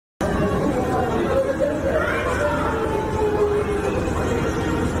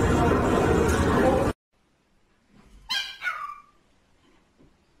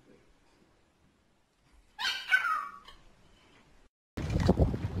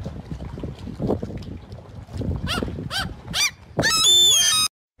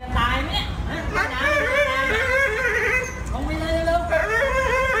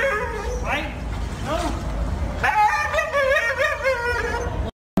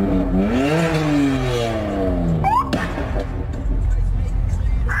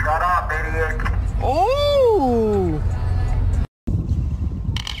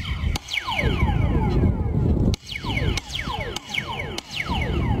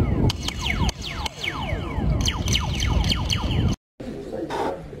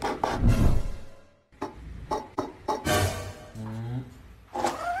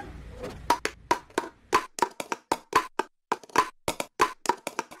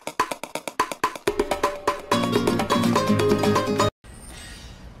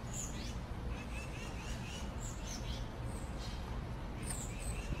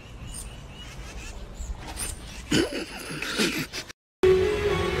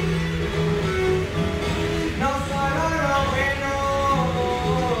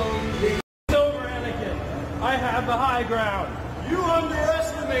high ground. You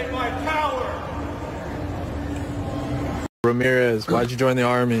underestimate my power. Ramirez, why'd you join the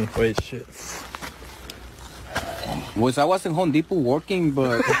army? Wait, shit. Was I was in Home Depot working,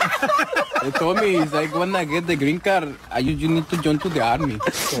 but they told me, it's like, when I get the green card, you need to join to the army.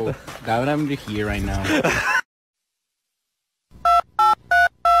 So that's why I'm here right now.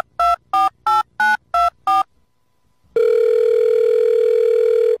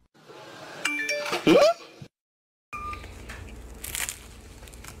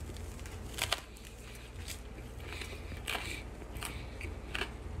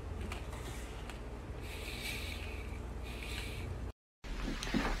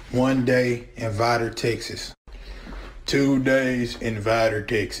 One day in Vidor, Texas. 2 days in Vidor,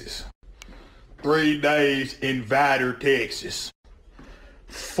 Texas. 3 days in Vidor, Texas.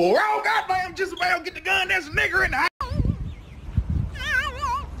 4, oh goddamn, just about get the gun, there's a nigger in the house.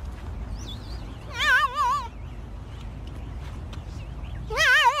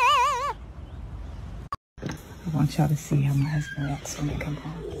 I want y'all to see how my husband reacts when I come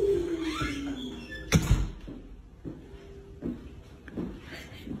home.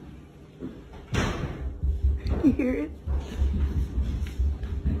 You hear it?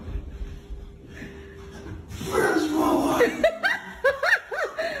 Where's my wife?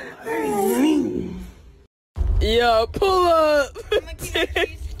 Yo, pull up!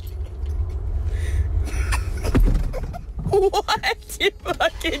 What? You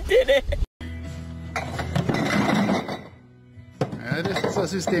fucking did it! Ja, das ist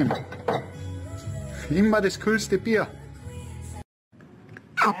das System. Immer das kühlste Bier.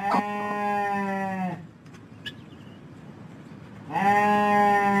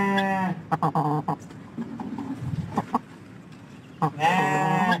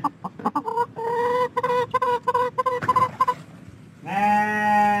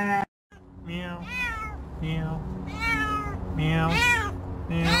 Meow. Meow. Meow.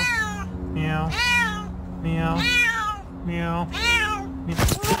 Meow. Meow. Meow. Meow.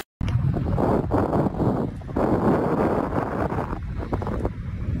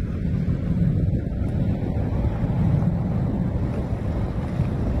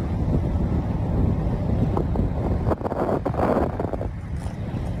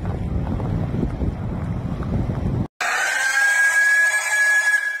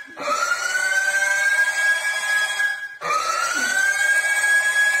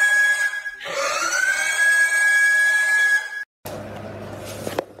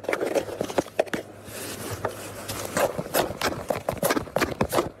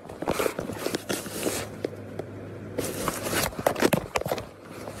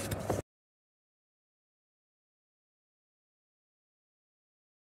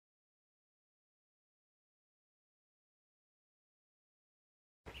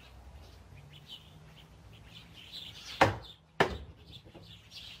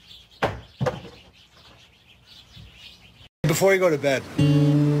 Before you go to bed.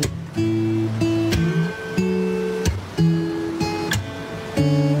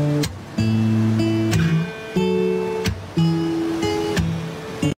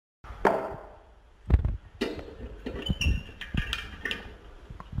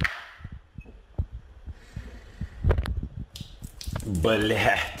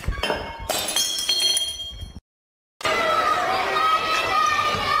 Bullet.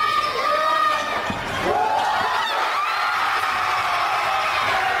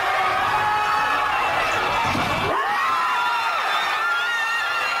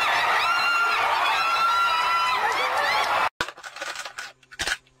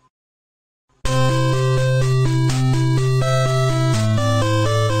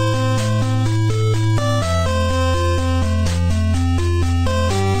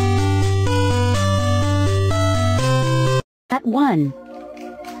 At 1.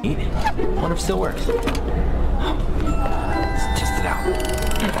 Eat it. Wonder if it still works. Let's test it out.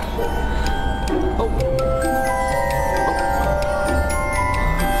 Oh.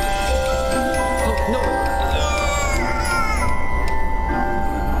 Oh, no.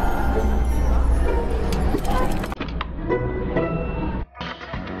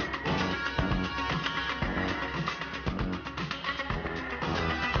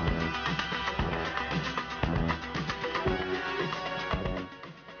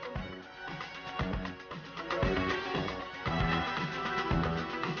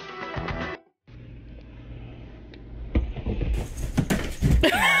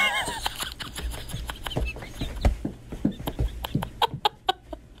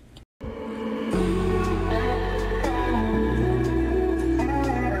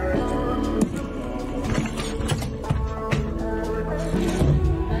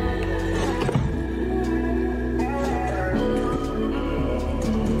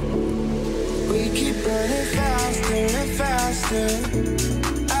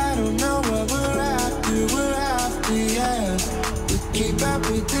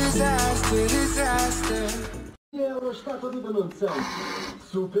 È uno stato di benonsenso.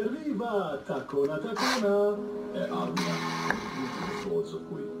 Super viva, tacona tacona. E armia. Słodzo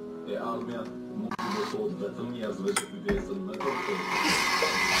qui. E armia. Mówimy słodzo, to nie ja zwykle jestem na końcu.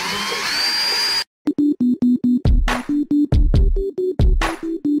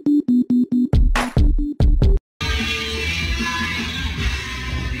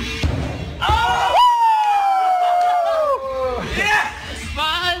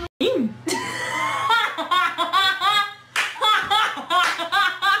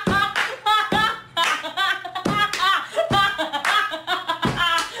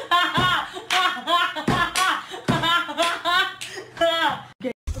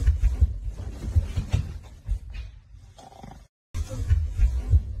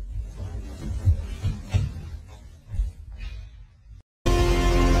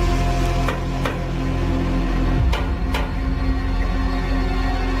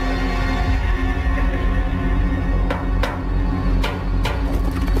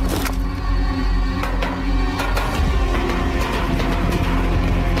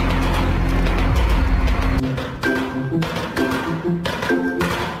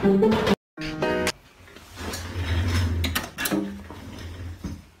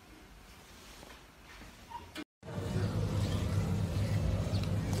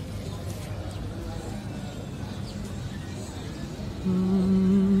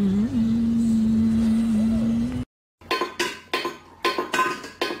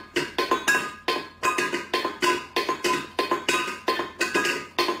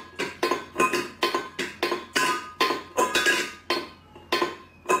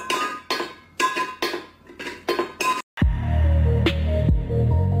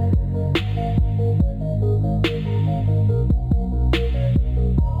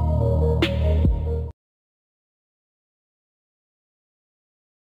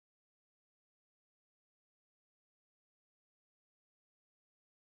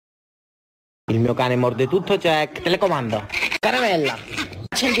 Il mio cane morde tutto, check. Telecomando. Caramella.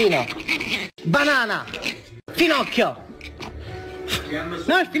 Accendino. Banana. Finocchio.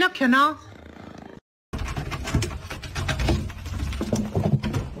 No, il finocchio no.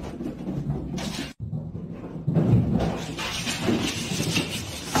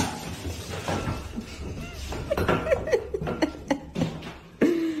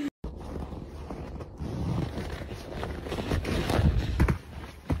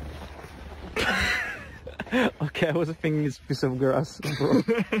 Okay, I wasn't thinking it's a piece of grass, bro.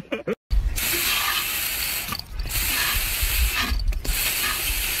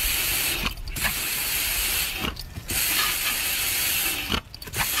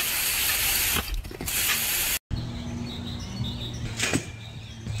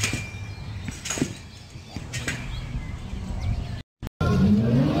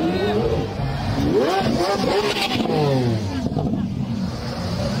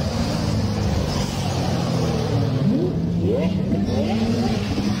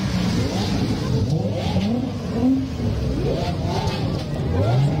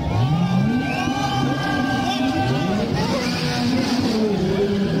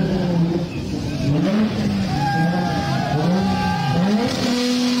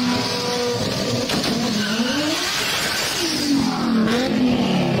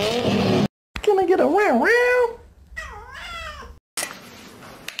 Can I get a wow wow?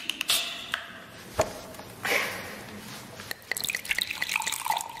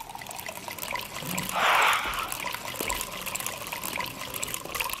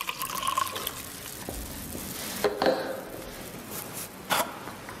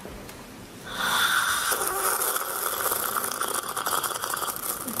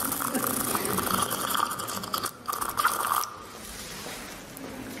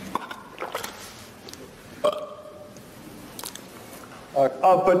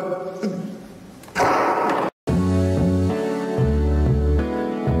 But